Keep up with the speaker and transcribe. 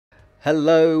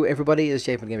Hello everybody, it's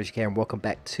Jay from Gamebustersuk here and welcome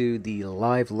back to the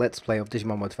live Let's Play of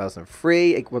Digimon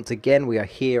 2003. Once again, we are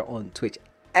here on Twitch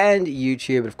and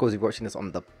YouTube, and of course if you're watching this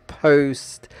on the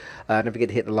post, don't forget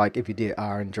to hit the like if you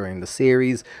are enjoying the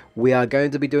series. We are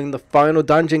going to be doing the final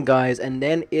dungeon, guys, and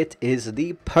then it is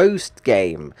the post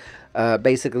game.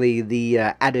 Basically the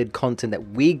added content that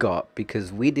we got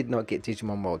because we did not get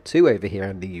Digimon World 2 over here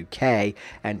in the UK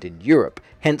and in Europe.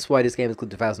 Hence why this game is called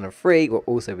 2003, or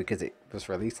also because it was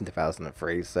released in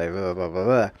 2003, so blah, blah, blah,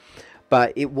 blah.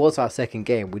 But it was our second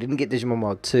game. We didn't get Digimon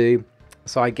World 2,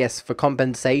 so I guess for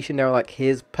compensation, they were like,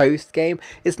 here's post game.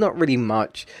 It's not really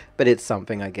much, but it's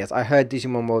something, I guess. I heard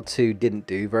Digimon World 2 didn't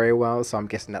do very well, so I'm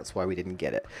guessing that's why we didn't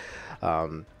get it.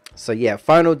 So yeah,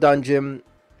 final dungeon.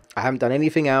 I haven't done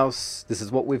anything else. This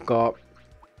is what we've got.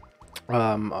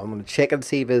 I'm going to check and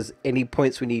see if there's any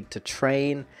points we need to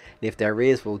train. And if there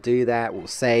is, we'll do that. We'll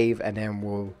save, and then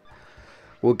we'll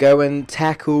go and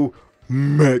tackle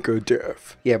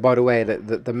Megadeth. Yeah, by the way,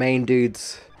 the main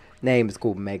dude's name is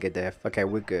called Megadeth. Okay,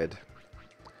 we're good.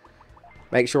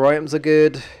 Make sure items are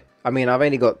good. I mean, I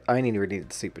only really need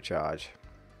the supercharge.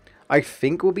 I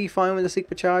think we'll be fine with the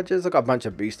supercharges. I've got a bunch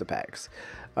of booster packs.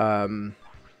 There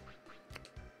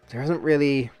isn't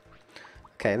really...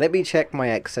 Okay, let me check my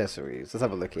accessories. Let's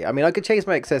have a look here. I mean, I could change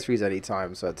my accessories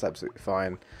anytime, so it's absolutely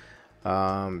fine.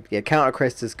 Yeah, counter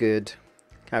crest is good.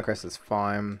 Counter crest is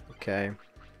fine. Okay.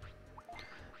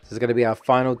 This is going to be our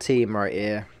final team right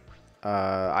here.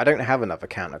 I don't have another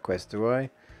counter quest, do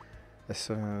I?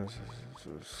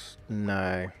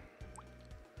 No.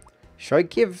 Should I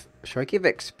give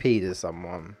XP to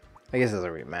someone? I guess it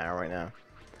doesn't really matter right now.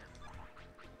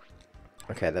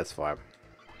 Okay, that's fine.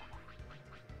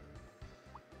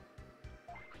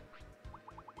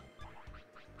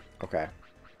 Okay.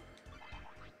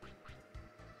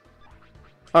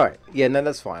 Alright, yeah, no,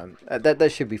 that's fine.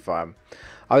 That should be fine.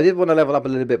 I did want to level up a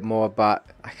little bit more, but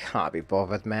I can't be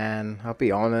bothered, man. I'll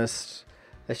be honest.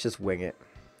 Let's just wing it.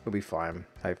 We'll be fine,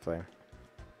 hopefully.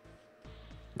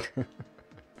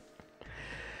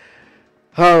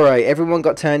 Alright, everyone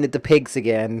got turned into pigs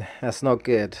again. That's not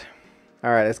good.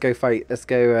 Alright, let's go fight. Let's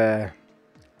go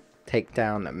take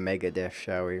down Megadeth,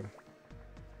 shall we?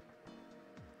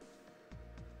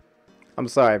 I'm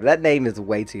sorry, but that name is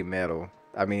way too metal.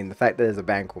 I mean, the fact that there's a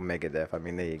band called Megadeth, I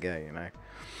mean, there you go, you know.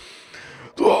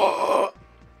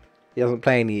 He doesn't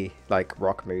play any, like,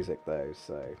 rock music, though,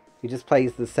 so... He just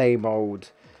plays the same old,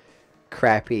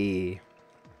 crappy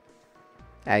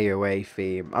AOA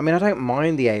theme. I mean, I don't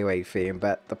mind the AOA theme,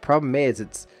 but the problem is,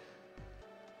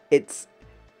 it's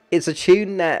a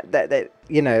tune that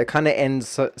you know, kind of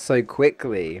ends so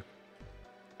quickly,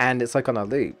 and it's, like, on a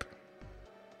loop.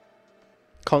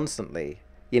 Constantly,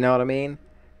 you know what I mean?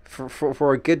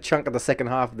 For a good chunk of the second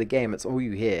half of the game, it's all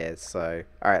you hear. So,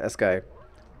 alright, let's go.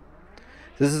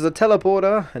 This is a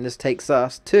teleporter, and this takes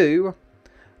us to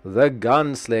the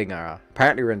Gunslinger.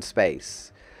 Apparently we're in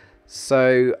space.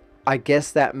 So, I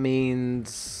guess that means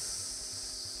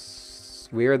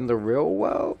we're in the real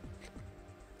world?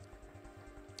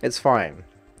 It's fine.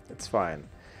 It's fine.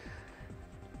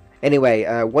 Anyway,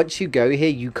 once you go here,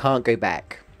 you can't go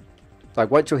back. Like,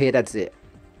 once you're here, that's it.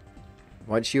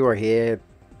 Once you are here,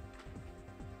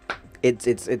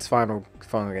 it's final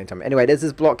game time. Anyway, there's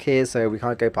this block here, so we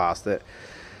can't go past it.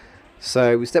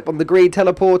 So we step on the green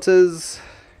teleporters,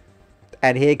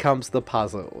 and here comes the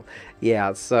puzzle.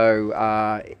 Yeah,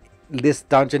 so this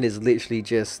dungeon is literally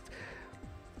just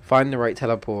find the right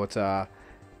teleporter,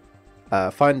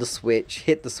 find the switch,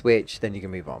 hit the switch, then you can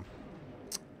move on.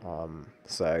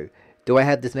 So... Do I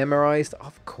have this memorized?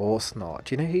 Of course not.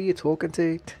 Do you know who you're talking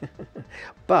to?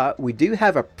 But we do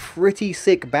have a pretty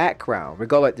sick background. We've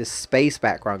got like this space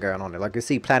background going on. Like you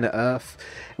see planet Earth.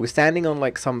 We're standing on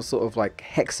like some sort of like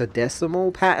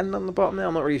hexadecimal pattern on the bottom there.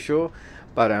 I'm not really sure.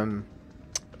 But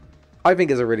I think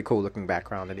it's a really cool looking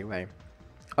background anyway.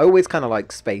 I always kind of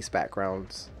like space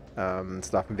backgrounds and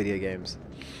stuff in video games.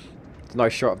 It's a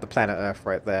nice shot of the planet Earth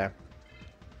right there.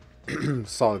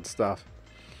 Solid stuff.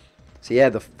 So yeah,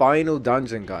 the final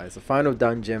dungeon, guys. The final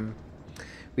dungeon.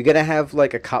 We're going to have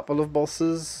like a couple of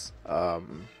bosses.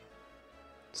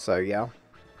 So yeah.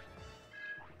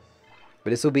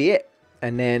 But this will be it.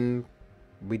 And then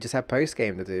we just have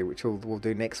post-game to do, which we'll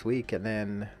do next week. And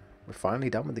then we're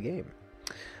finally done with the game.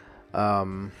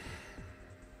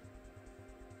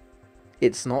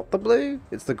 It's not the blue.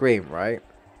 It's the green, right?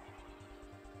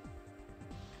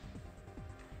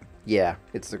 Yeah,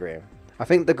 it's the green. I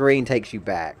think the green takes you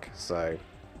back, so...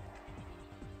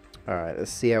 Alright, let's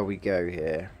see how we go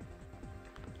here.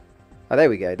 Oh, there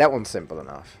we go. That one's simple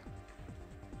enough.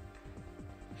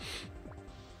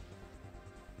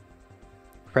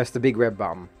 Press the big red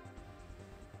button.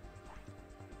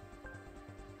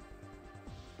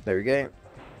 There we go.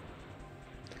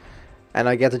 And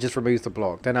I get to just remove the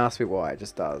block. Don't ask me why, it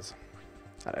just does.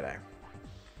 I don't know.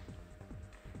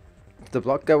 Did the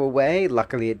block go away?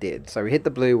 Luckily it did. So we hit the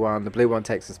blue one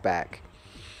takes us back.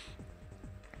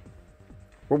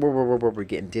 We're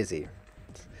getting dizzy.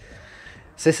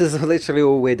 So this is literally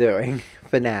all we're doing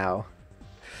for now.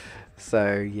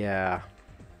 So yeah.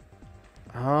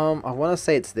 I want to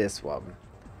say it's this one.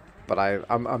 But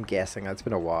I'm guessing. It's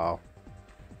been a while.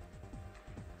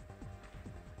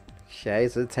 Okay,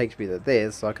 so it takes me to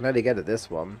this, so I can only get to this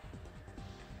one.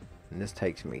 And this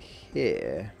takes me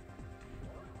here.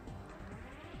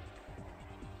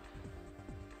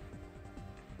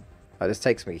 Oh, this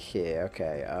takes me here.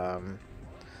 Okay,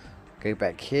 go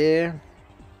back here.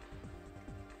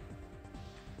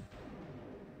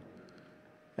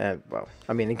 And, well,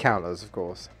 I mean, encounters, of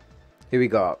course. Here we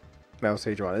got Metal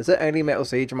Siegemon. Is it only Metal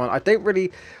Siegemon? I don't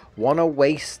really want to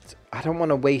waste... I don't want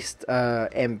to waste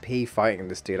MP fighting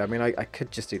this dude. I mean, I could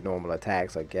just do normal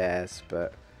attacks, I guess,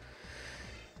 but...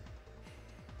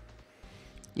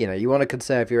 You know, you want to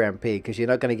conserve your MP, because you're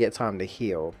not going to get time to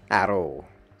heal at all.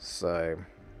 So,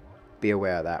 be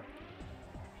aware of that.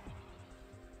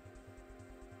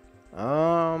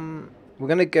 We're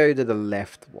going to go to the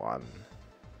left one.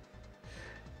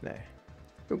 No.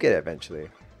 We'll get it eventually.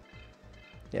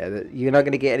 Yeah, you're not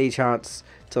going to get any chance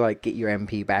to, like, get your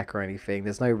MP back or anything.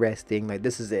 There's no resting. Like,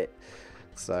 this is it.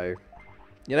 So,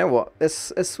 you know what?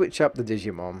 Let's switch up the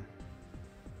Digimon.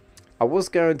 I was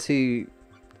going to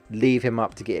leave him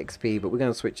up to get XP, but we're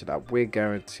going to switch it up. We're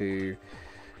going to...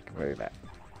 Where is that?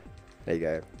 There you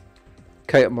go.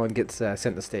 Kotamon gets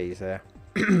center stage there.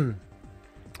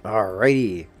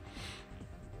 Alrighty.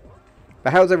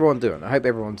 But how's everyone doing? I hope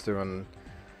everyone's doing...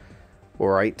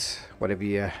 Alright, whatever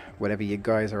you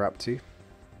guys are up to.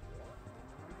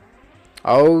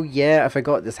 Oh yeah, I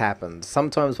forgot this happens.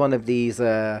 Sometimes one of these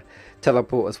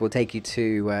teleporters will take you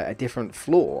to a different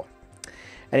floor.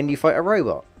 And then you fight a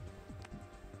robot.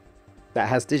 That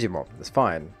has Digimon. That's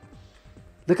fine.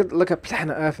 Look at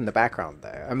Planet Earth in the background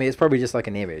though. I mean, it's probably just like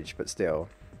an image, but still.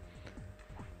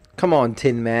 Come on,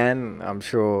 Tin Man. I'm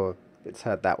sure it's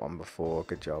heard that one before.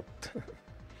 Good job.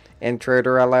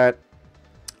 Intruder alert.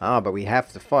 Ah, but we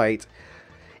have to fight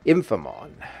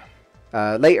Infamon.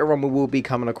 Later on we will be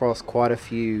coming across quite a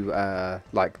few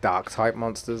like dark type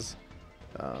monsters.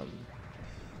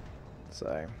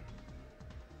 So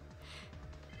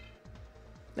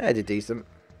I did decent.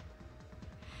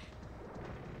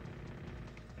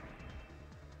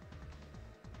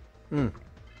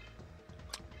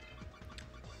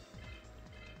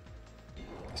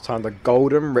 It's time the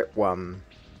Golden Rip one.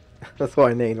 That's why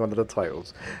I named one of the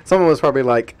titles. Someone was probably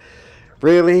like,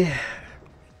 really?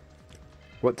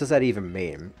 What does that even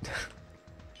mean?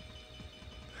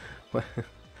 What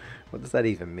does that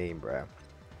even mean, bro?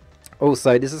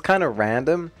 Also, this is kind of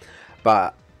random,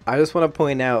 but I just want to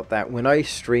point out that when I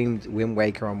streamed Wind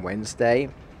Waker on Wednesday,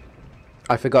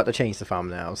 I forgot to change the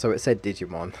thumbnail, so it said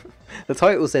Digimon. The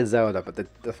title said Zelda, but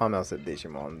the thumbnail said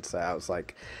Digimon, so I was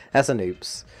like, that's an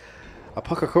oops.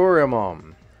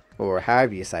 Apocacorimon. Or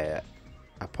however you say it.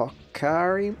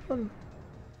 Apocarimon?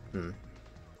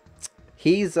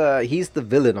 He's the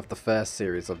villain of the first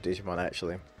series of Digimon,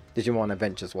 actually. Digimon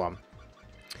Adventures 1.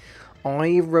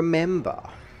 I remember.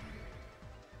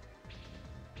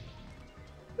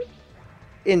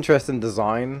 Interesting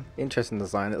design. Interesting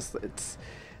design. It's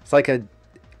like a...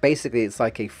 Basically, it's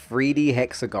like a 3D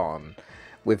hexagon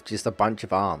with just a bunch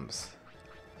of arms.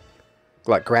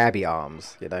 Like grabby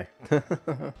arms, you know.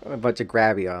 A bunch of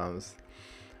grabby arms.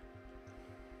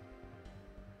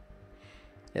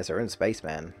 Yes, we're in space,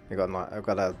 man. I've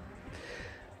got a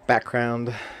background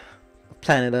of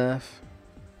planet Earth.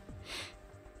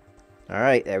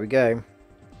 Alright, there we go.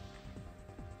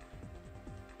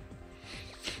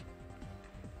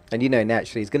 And you know,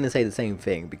 naturally, he's going to say the same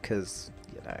thing because,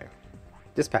 you know,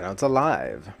 this planet's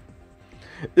alive.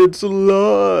 It's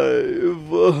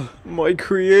alive! My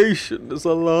creation is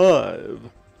alive!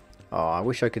 Oh, I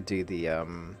wish I could do the,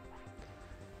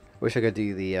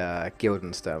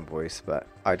 Guildenstern voice, but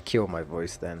I'd kill my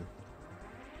voice then.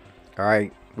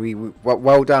 Alright,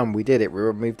 well done, we did it, we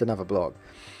removed another block.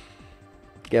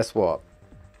 Guess what?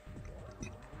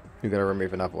 We're gonna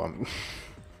remove another one.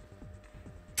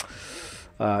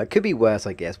 It could be worse,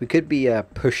 I guess. We could be,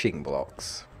 pushing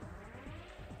blocks.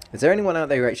 Is there anyone out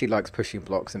there who actually likes pushing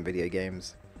blocks in video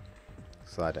games?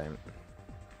 So I don't.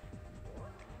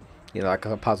 You know, like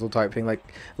a puzzle type thing. Like,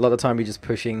 a lot of the time you're just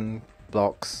pushing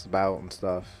blocks about and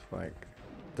stuff. Like,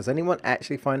 does anyone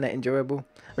actually find that enjoyable?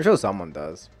 I'm sure someone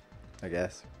does, I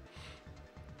guess.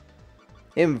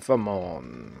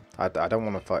 Infamon. I don't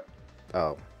want to fight.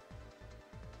 Oh.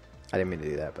 I didn't mean to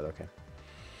do that, but okay.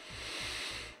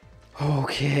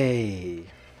 Okay.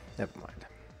 Never mind.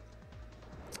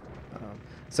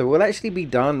 So we'll actually be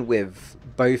done with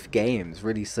both games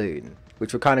really soon,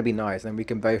 which will kind of be nice, and we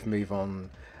can both move on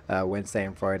Wednesday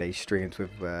and Friday streams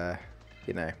with,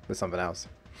 you know, with something else.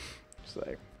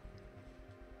 So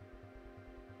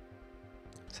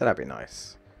that'd be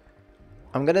nice.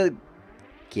 I'm gonna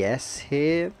guess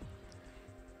here.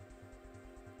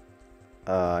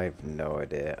 I have no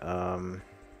idea.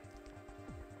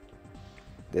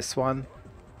 This one?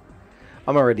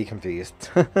 I'm already confused.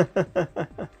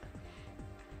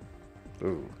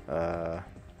 Ooh,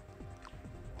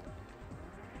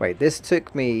 wait, this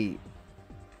took me...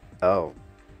 Oh.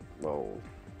 Whoa.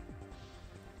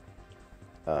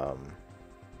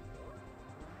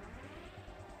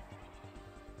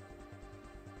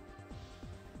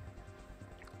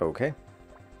 Okay.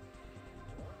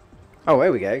 Oh,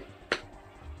 there we go.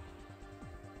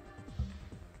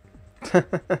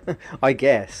 I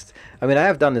guessed. I mean, I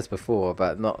have done this before,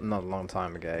 but not a long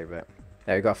time ago. But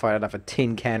yeah, we got to find another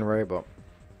tin can robot.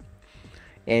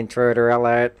 Intruder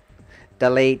alert!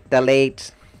 Delete!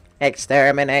 Delete!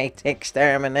 Exterminate!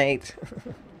 Exterminate!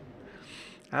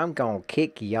 I'm gonna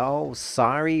kick y'all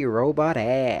sorry robot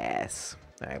ass.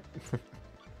 Right.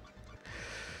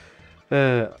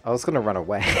 I was gonna run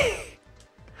away.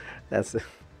 That's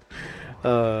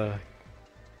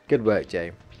good work,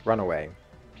 Jay. Run away.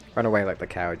 Run away like the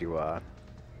coward you are.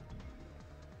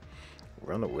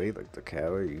 Run away like the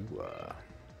coward you are.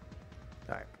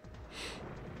 Alright.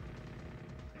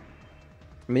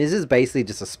 I mean, this is basically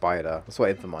just a spider. That's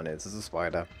what Infamon is. It's a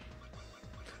spider.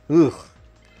 Ugh.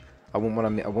 I wouldn't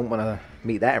want to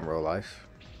meet that in real life.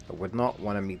 I would not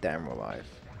want to meet that in real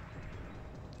life.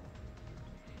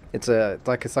 It's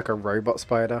like a robot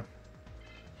spider,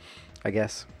 I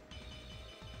guess.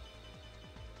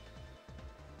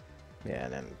 Yeah,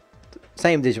 and then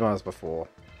same Digimon as before.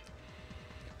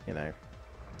 You know,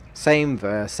 same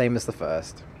verse, same as the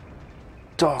first.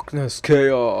 Darkness,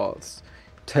 chaos.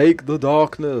 Take the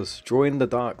darkness. Join the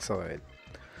dark side.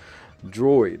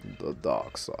 Join the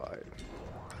dark side.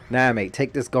 Now, mate,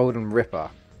 take this golden ripper.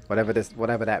 Whatever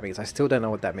that means. I still don't know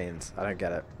what that means. I don't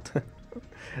get it.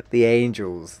 The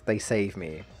angels, they save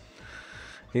me.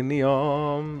 In the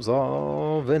arms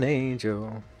of an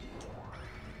angel.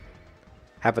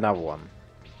 Have another one.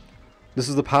 This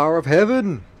is the power of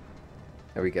heaven.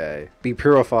 There we go. Be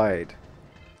purified.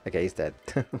 Okay, he's dead.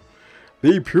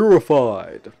 Be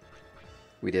purified.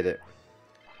 We did it.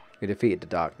 We defeated the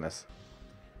darkness.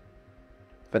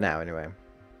 For now, anyway.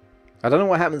 I don't know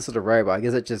what happens to the robot. I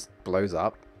guess it just blows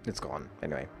up. It's gone.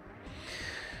 Anyway.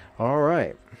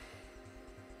 Alright.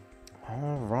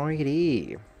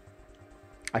 Alrighty.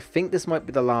 I think this might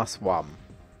be the last one.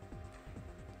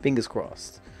 Fingers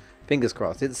crossed. Fingers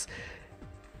crossed. It's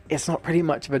not pretty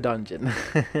much of a dungeon.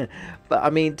 But I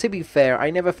mean, to be fair, I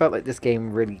never felt like this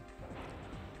game really...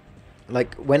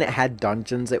 Like, when it had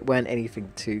dungeons, it weren't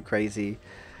anything too crazy.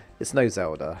 It's no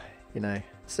Zelda, you know.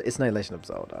 It's no Legend of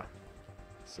Zelda.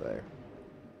 So...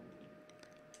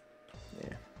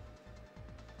 yeah.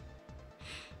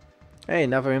 Hey,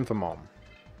 another Infamon.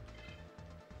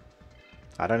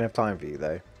 I don't have time for you,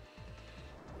 though.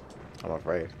 I'm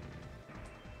afraid.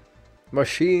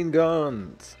 Machine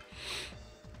guns!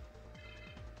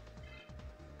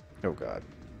 Oh, God.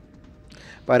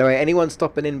 By the way, anyone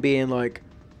stopping in being like...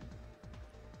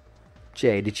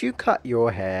 Jay, did you cut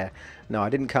your hair? No, I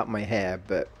didn't cut my hair,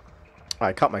 but...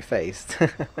 I cut my face.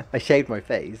 I shaved my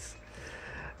face.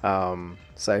 So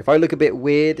if I look a bit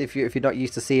weird, if you're not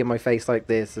used to seeing my face like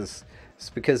this, it's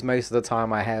because most of the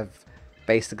time I have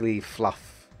basically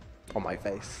fluff on my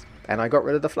face, and I got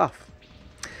rid of the fluff.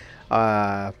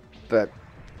 But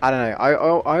I don't know.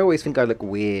 I always think I look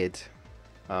weird.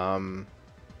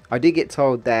 I did get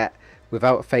told that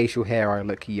without facial hair I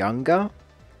look younger.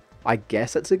 I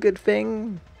guess that's a good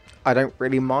thing. I don't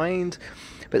really mind.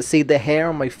 But see, the hair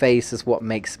on my face is what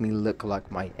makes me look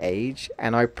like my age.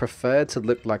 And I prefer to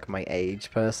look like my age,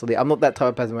 personally. I'm not that type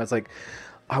of person where it's like,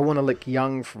 I want to look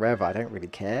young forever. I don't really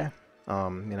care. You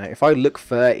know, if I look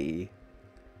 30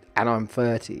 and I'm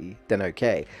 30, then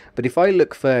okay. But if I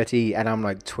look 30 and I'm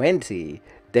like 20,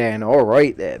 then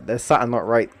alright then. There's something not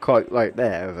right quite like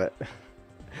there. But,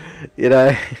 you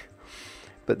know.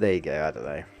 But there you go, I don't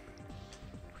know.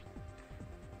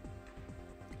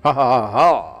 Ha ha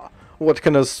ha! What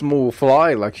can a small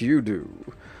fly like you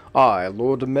do? I,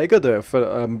 Lord Megadeth,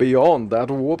 am beyond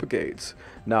that warp gate.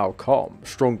 Now come,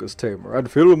 strongest tamer, and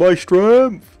feel my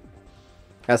strength!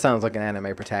 That sounds like an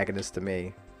anime protagonist to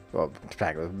me. Well,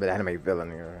 protagonist, but anime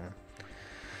villain.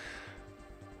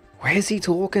 Where is he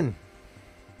talking?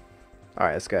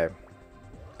 Alright, let's go.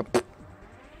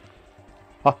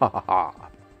 Ha ha ha ha.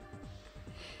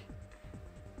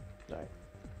 Right.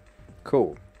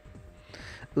 Cool.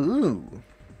 Ooh.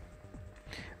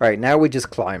 Right, now we're just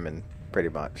climbing, pretty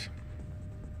much.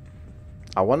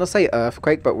 I want to say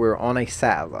earthquake, but we're on a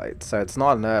satellite, so it's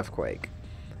not an earthquake.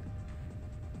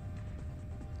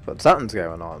 But something's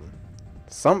going on.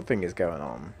 Something is going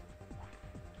on.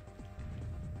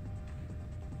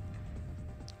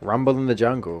 Rumble in the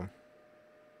jungle.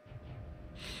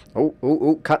 Oh, oh,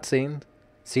 oh, cutscene.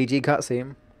 CG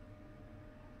cutscene.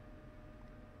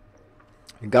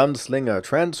 Gunslinger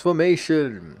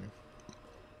transformation.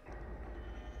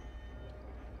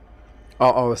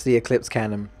 Oh, it's the Eclipse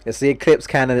Cannon. It's the Eclipse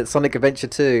Cannon. It's Sonic Adventure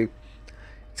 2.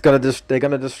 They're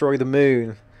gonna destroy the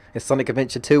moon. It's Sonic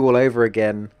Adventure 2 all over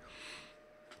again.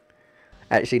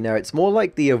 Actually, no, it's more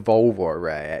like the Evolver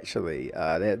Array. Actually,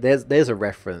 there's a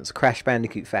reference. Crash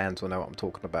Bandicoot fans will know what I'm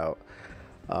talking about.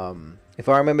 If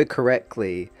I remember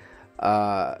correctly,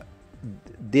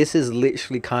 this is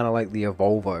literally kind of like the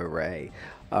Evolver Array.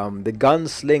 The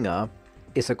Gunslinger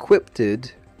is equipped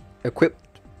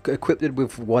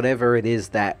with whatever it is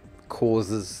that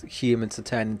causes humans to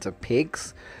turn into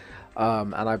pigs,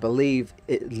 and I believe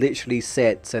it literally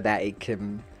set so that it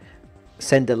can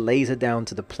send a laser down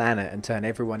to the planet and turn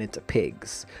everyone into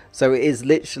pigs. So it's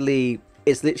literally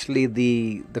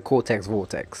the Cortex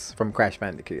Vortex from Crash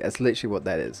Bandicoot. That's literally what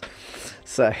that is.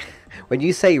 So when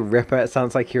you say Ripper, it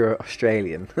sounds like you're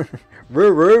Australian.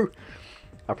 Roo.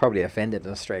 I probably offended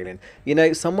an Australian. You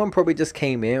know, someone probably just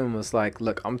came in and was like,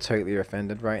 look, I'm totally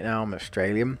offended right now. I'm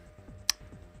Australian.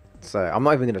 So I'm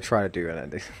not even going to try to do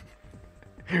anything.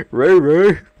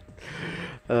 Roo.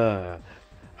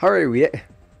 Hurry.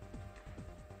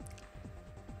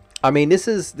 I mean, this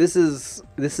is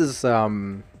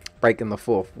breaking the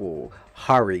fourth wall.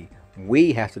 Hurry.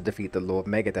 We have to defeat the Lord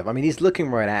Megadev. I mean, he's looking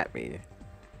right at me.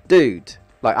 Dude,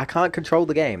 like, I can't control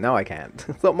the game. No, I can't.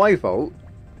 It's not my fault.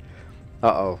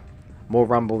 Uh-oh. More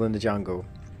rumble in the jungle.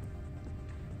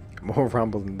 More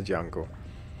rumble in the jungle.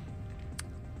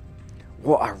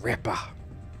 What a ripper.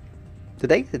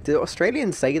 Did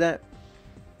Australians say that?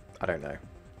 I don't know.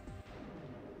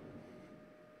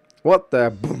 What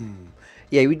the boom.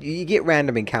 Yeah, you get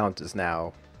random encounters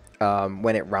now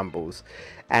when it rumbles.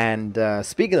 And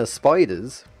speaking of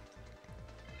spiders,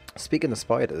 it's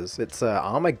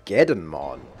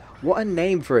Armageddonmon. What a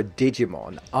name for a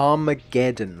Digimon,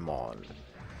 Armageddonmon.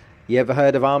 You ever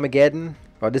heard of Armageddon?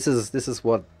 Well, this is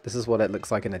what it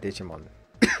looks like in a Digimon.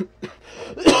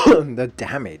 The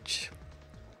damage.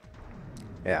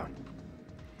 Yeah.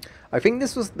 I think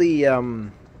this was the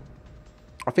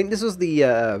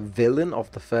villain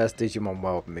of the first Digimon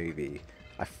World movie,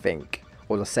 I think,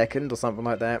 or the second, or something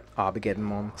like that.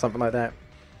 Armageddonmon, something like that.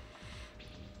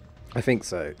 I think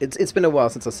so. It's been a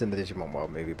while since I've seen the Digimon World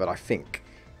movie, but I think.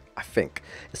 If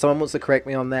someone wants to correct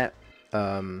me on that,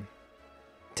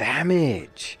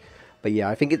 damage. But yeah,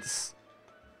 I think it's,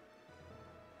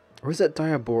 or is it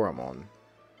Diaboromon?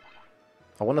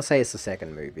 I want to say it's the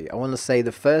second movie. I want to say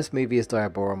the first movie is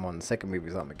Diaboromon, the second movie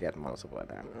is Armageddon or something like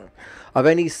that. I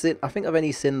think I've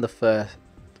only seen the first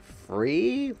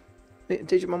 3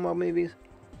 Digimon World movies.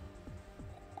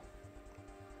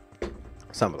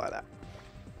 Something like that.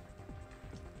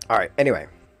 Alright, anyway.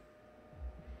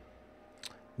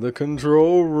 The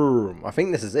control room. I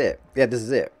think this is it. Yeah, this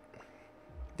is it.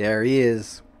 There he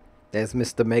is. There's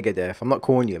Mr. Megadeath. I'm not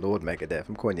calling you Lord Megadeath.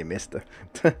 I'm calling you Mr.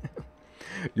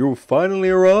 You've finally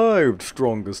arrived,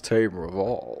 strongest tamer of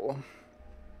all.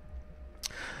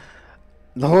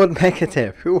 Lord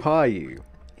Megadeath, who are you?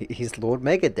 He's Lord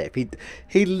Megadeath.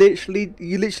 You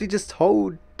literally just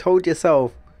told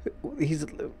yourself he's.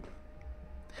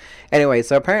 Anyway,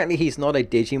 so apparently he's not a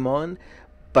Digimon,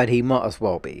 but he might as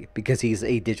well be, because he's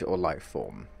a digital life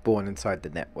form born inside the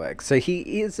network. So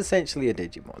he is essentially a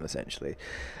Digimon, essentially,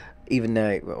 even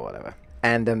though, well, whatever.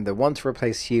 And they want to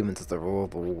replace humans as the rule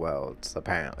of all worlds,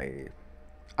 apparently.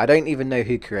 I don't even know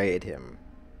who created him.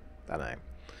 I don't know.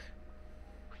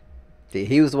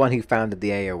 He was the one who founded the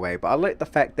AOA, but I like the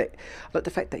fact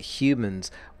that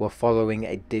humans were following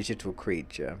a digital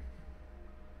creature.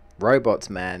 Robots,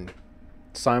 man.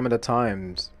 Sign of the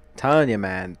Times. Telling you,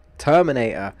 man.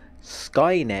 Terminator.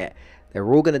 Skynet. They're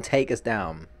all going to take us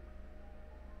down.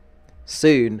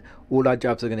 Soon, all our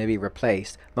jobs are going to be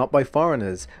replaced, not by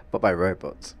foreigners, but by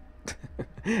robots.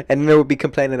 And then we'll be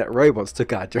complaining that robots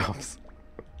took our jobs.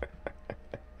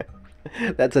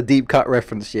 That's a deep cut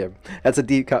reference, Jim. That's a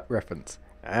deep cut reference.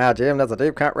 Ah, Jim, that's a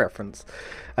deep cut reference.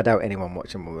 I doubt anyone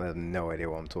watching will have no idea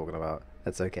what I'm talking about.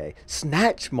 That's okay.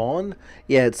 Snatchmon?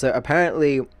 Yeah, so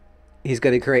apparently he's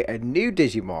going to create a new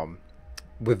Digimon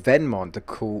with Venmon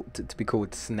to be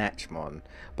called Snatchmon.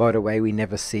 By the way, we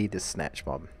never see the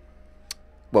Snatchmon.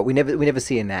 Well, we never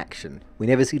see in action. We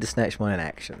never see the Snatchmon in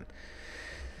action.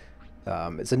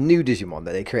 It's a new Digimon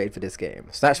that they created for this game.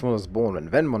 Snatchmon was born when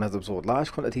Venmon has absorbed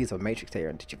large quantities of Matrix data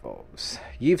and Digivolves.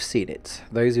 You've seen it.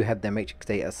 Those who had their Matrix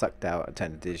data sucked out and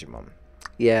turned into Digimon.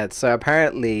 Yeah, so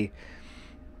apparently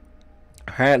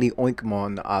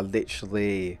Oinkmon are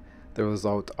literally the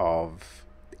result of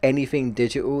anything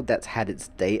digital that's had its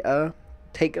data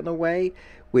taken away,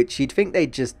 which you'd think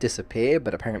they'd just disappear,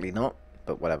 but apparently not.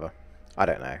 But whatever. I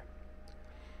don't know.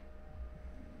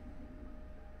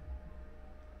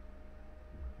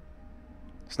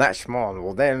 Snatchmon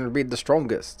will then be the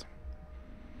strongest.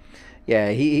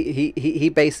 Yeah, he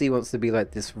basically wants to be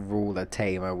like this ruler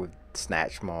tamer with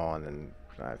Snatchmon and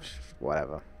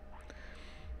whatever.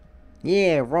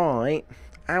 Yeah, right.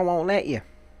 I won't let you.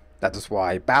 That is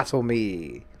why. Battle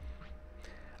me.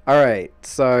 Alright,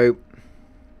 so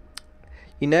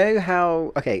you know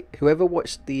how, okay, whoever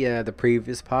watched the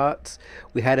previous parts,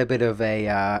 we had a bit of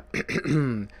a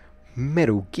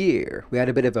Metal Gear. We had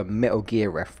a bit of a Metal Gear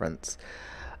reference.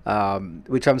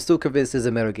 Which I'm still convinced is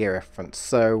a Metal Gear reference.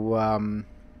 So,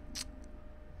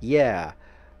 yeah.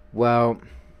 Well,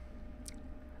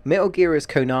 Metal Gear is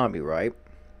Konami, right?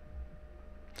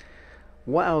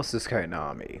 What else is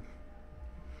Konami?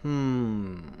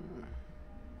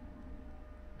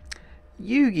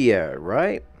 Yu-Gi-Oh,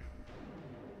 right?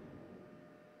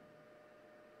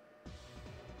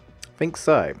 Think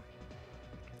so.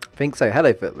 Think so.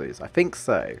 Hello, Footloose. I think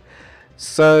so.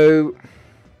 So,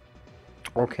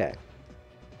 okay.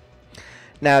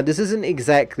 Now, this isn't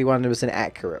exactly 100%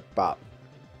 accurate, but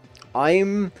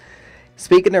I'm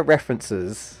speaking of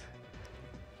references.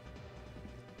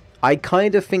 I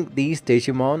kind of think these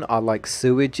Digimon are like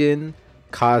Suijin,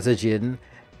 Kazajin,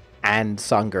 and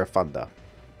Sangha of Thunder.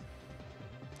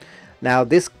 Now,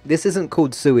 this isn't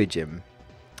called Suijin,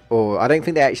 or I don't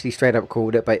think they actually straight up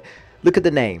called it, but look at the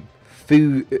name,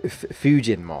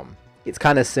 Fujinmon. It's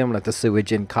kind of similar to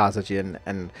Suijin, Kazajin,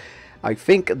 and I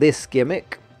think this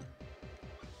gimmick,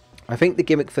 I think the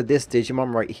gimmick for this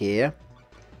Digimon right here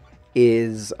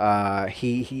is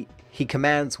he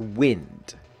commands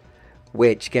wind,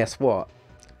 which, guess what?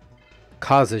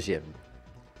 Kazajin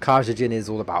is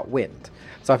all about wind.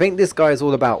 So I think this guy is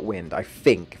all about wind, I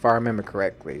think, if I remember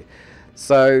correctly.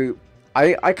 So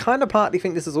I kind of partly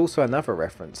think this is also another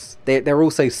reference. They're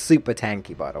also super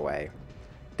tanky, by the way.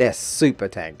 They're super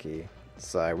tanky.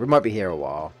 So we might be here a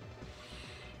while.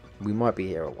 We might be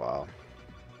here a while.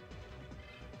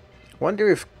 Wonder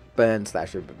if Burn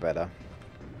Slash would be better.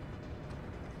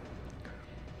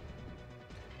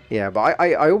 Yeah, but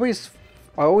I always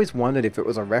wondered if it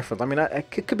was a reference. I mean,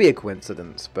 it could be a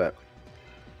coincidence, but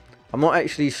I'm not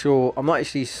actually sure. I'm not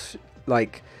actually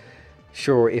like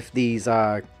sure if these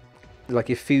are like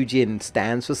if Fujin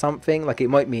stands for something. Like it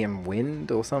might mean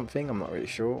wind or something. I'm not really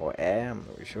sure, or air. I'm not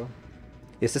really sure.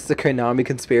 Is this the Konami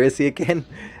conspiracy again?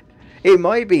 It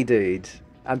might be, dude.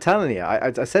 I'm telling you.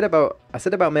 I said about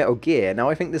Metal Gear. Now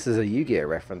I think this is a Yu-Gi-Oh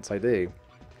reference. I do.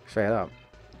 Straight up.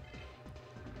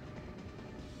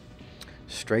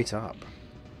 Straight up.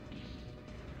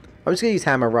 I'm just gonna use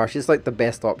Hammer Rush. It's like the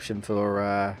best option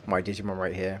for my Digimon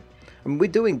right here. I mean, we're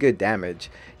doing good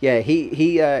damage. Yeah,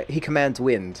 he commands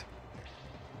wind.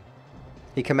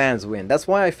 He commands wind. That's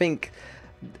why I think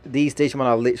these Digimon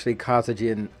are literally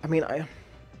Kazajin. I mean,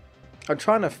 I'm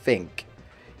trying to think.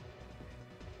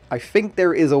 I think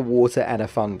there is a water and a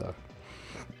thunder.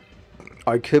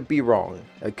 I could be wrong.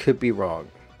 I could be wrong.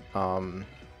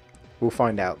 We'll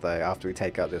find out though after we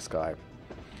take out this guy.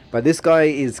 But this guy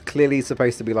is clearly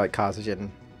supposed to be like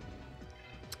Kazajin.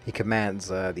 He commands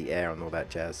the air and all that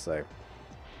jazz, so.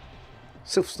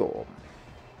 Sylph-Storm.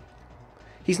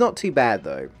 He's not too bad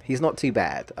though. He's not too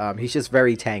bad. He's just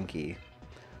very tanky.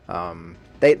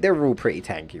 They're all pretty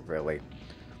tanky, really.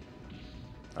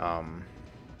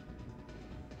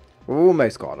 We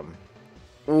almost got him.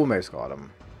 Almost got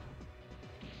him.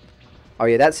 Oh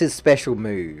yeah, that's his special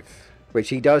move, which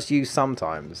he does use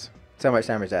sometimes. So much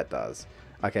damage that does.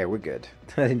 Okay, we're good.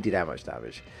 I didn't do that much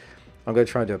damage. I'm going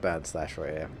to try and do a Burn Slash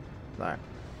right here. No.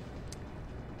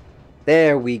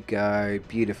 There we go.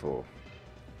 Beautiful.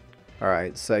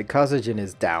 Alright, so Kazajin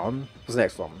is down. What's the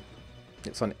next one?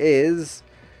 Next one is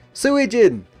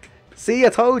Suijin! See, I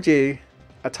told you.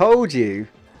 I told you.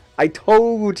 I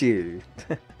told you.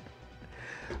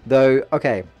 Though,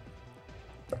 okay.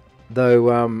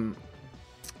 Though,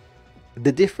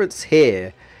 the difference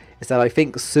here is that I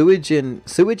think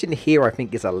Suijin here, I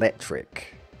think, is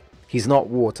electric. He's not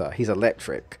water, he's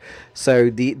electric. So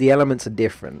the elements are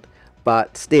different.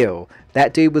 But still,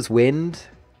 that dude was wind.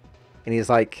 and he's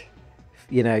like,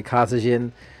 you know,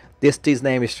 Cartesian. This dude's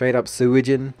name is straight up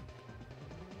Suijin.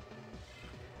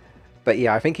 But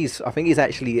yeah, I think he's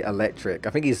actually electric. I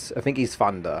think he's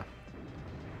thunder.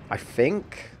 I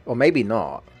think, or maybe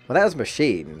not. Well, that was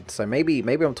machine, so maybe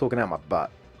I'm talking out my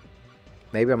butt.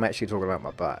 Maybe I'm actually talking about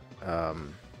my butt.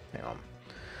 Hang on.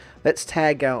 Let's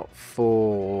tag out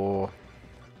for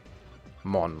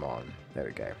Mon. There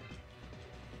we go.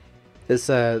 Let's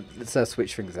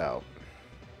switch things out.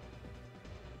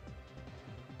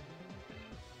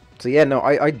 So yeah, no,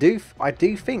 I do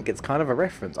think it's kind of a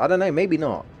reference. I don't know, maybe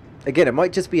not. Again, it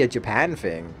might just be a Japan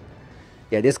thing.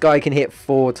 Yeah, this guy can hit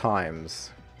 4 times.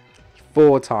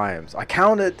 4 times. I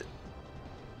counted.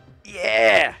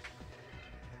 Yeah.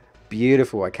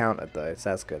 Beautiful. I counted though,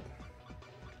 so that's good.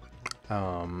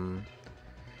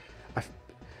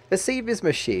 Let's see this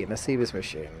machine. All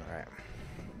right.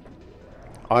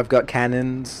 I've got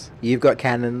cannons. You've got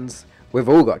cannons. We've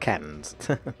all got cannons.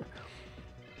 Okay,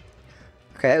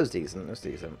 that was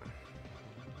decent.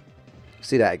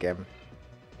 See that again.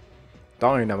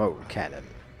 Dynamo cannon.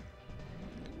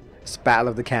 It's battle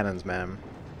of the cannons, man.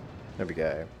 There we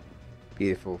go.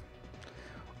 Beautiful.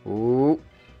 Ooh.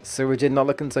 Suijin not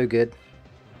looking so good.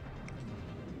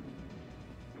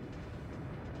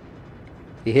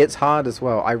 He hits hard as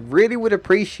well. I really would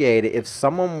appreciate it if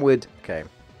someone would... Okay.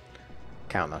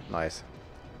 Counter. Nice.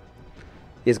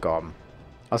 He's gone.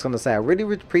 I was going to say, I really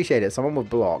would appreciate it if someone would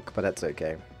block, but that's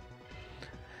okay.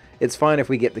 It's fine if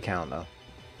we get the counter.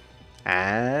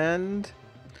 And...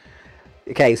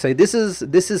 Okay, so this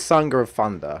is Sanga of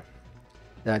Thunder.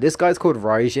 Now, this guy's called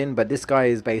Raijin, but this guy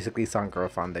is basically Sanga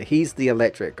of Thunder. He's the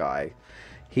electric guy.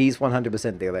 He's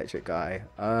 100% the electric guy.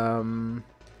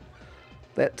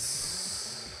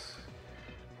 Let's...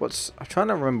 I'm trying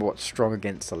to remember what's strong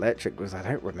against electric, because I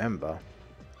don't remember.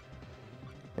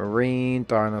 Marine,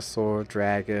 dinosaur,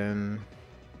 dragon.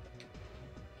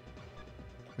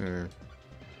 Don't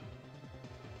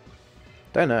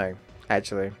know,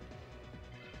 actually.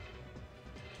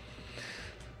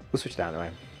 We'll switch down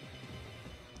anyway.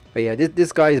 But yeah,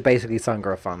 this guy is basically Sanga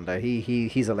of Thunder.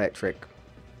 He's electric.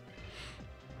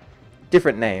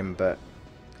 Different name, but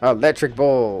electric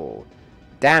ball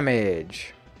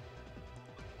damage.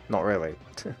 Not really.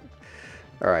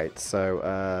 All right,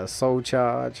 so soul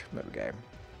charge. There we go.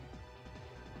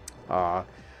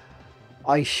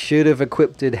 I should have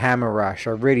equipped Hammer Rush.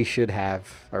 I really should have.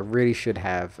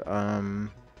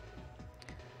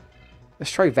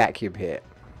 Let's try Vacuum Hit,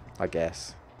 I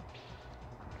guess.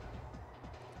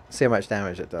 See how much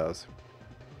damage it does.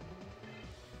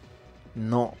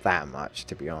 Not that much,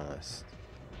 to be honest.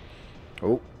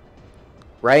 Oh.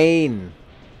 Rain!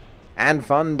 And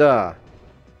thunder!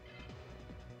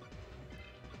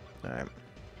 Alright.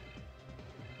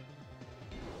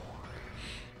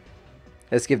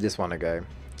 Let's give this one a go.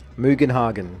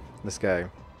 Mugenhagen. Let's go.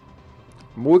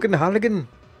 Mugenhagen!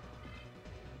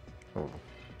 Oh.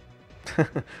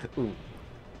 Ooh.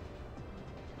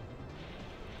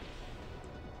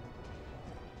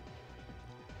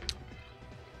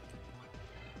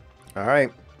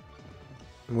 Alright.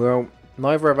 Well,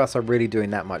 neither of us are really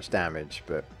doing that much damage,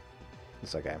 but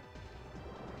it's okay.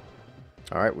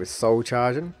 Alright, we're soul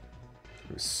charging.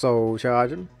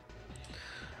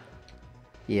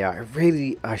 Yeah,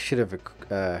 I should have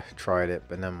tried it,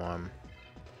 but never mind.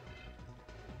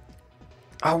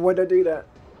 Oh, why did I do that?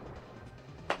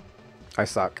 I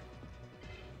suck.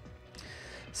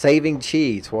 Saving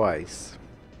chi twice.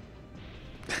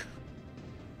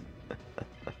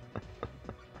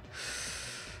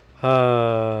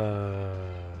 Alright.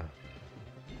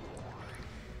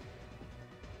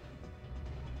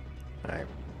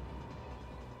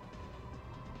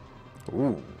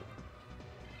 Ooh.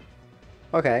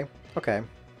 Okay. Okay.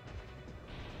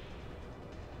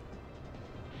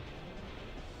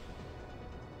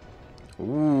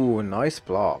 Ooh, nice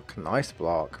block. Nice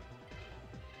block.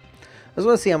 I just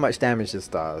want to see how much damage this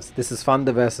does. This is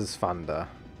Thunder versus Thunder.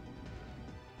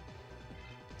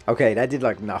 Okay, that did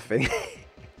like nothing.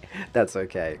 That's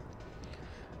okay.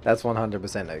 That's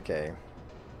 100% okay.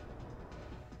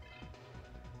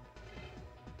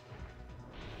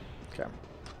 Okay.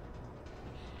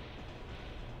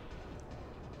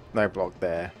 No block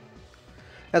there.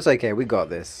 That's okay, we got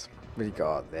this. We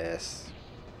got this.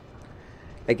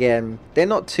 Again, they're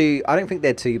not too... I don't think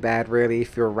they're too bad, really,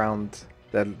 if you're around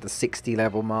the 60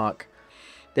 level mark.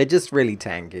 They're just really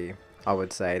tanky, I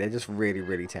would say. They're just really,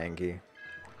 really tanky.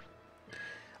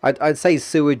 I'd say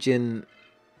Suijin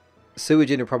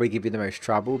will probably give you the most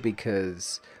trouble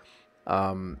because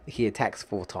he attacks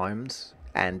 4 times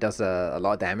and does a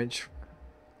lot of damage.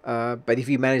 But if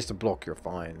you manage to block, you're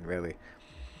fine, really.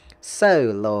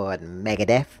 So, Lord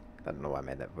Megadeth. I don't know why I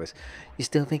made that voice. You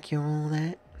still think you're all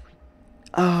that?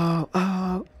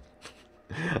 Oh.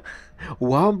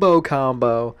 Wombo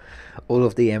combo. All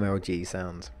of the MLG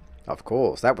sounds. Of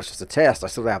course, that was just a test. I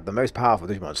still have the most powerful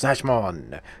Digimon,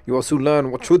 Snatchmon. You will soon learn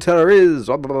what true terror is.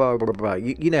 Blah, blah, blah, blah, blah.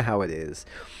 You know how it is.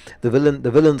 The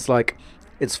villain's like,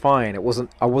 it's fine.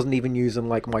 I wasn't even using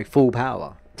like my full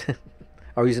power.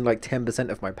 I was using like 10%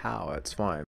 of my power. It's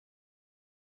fine.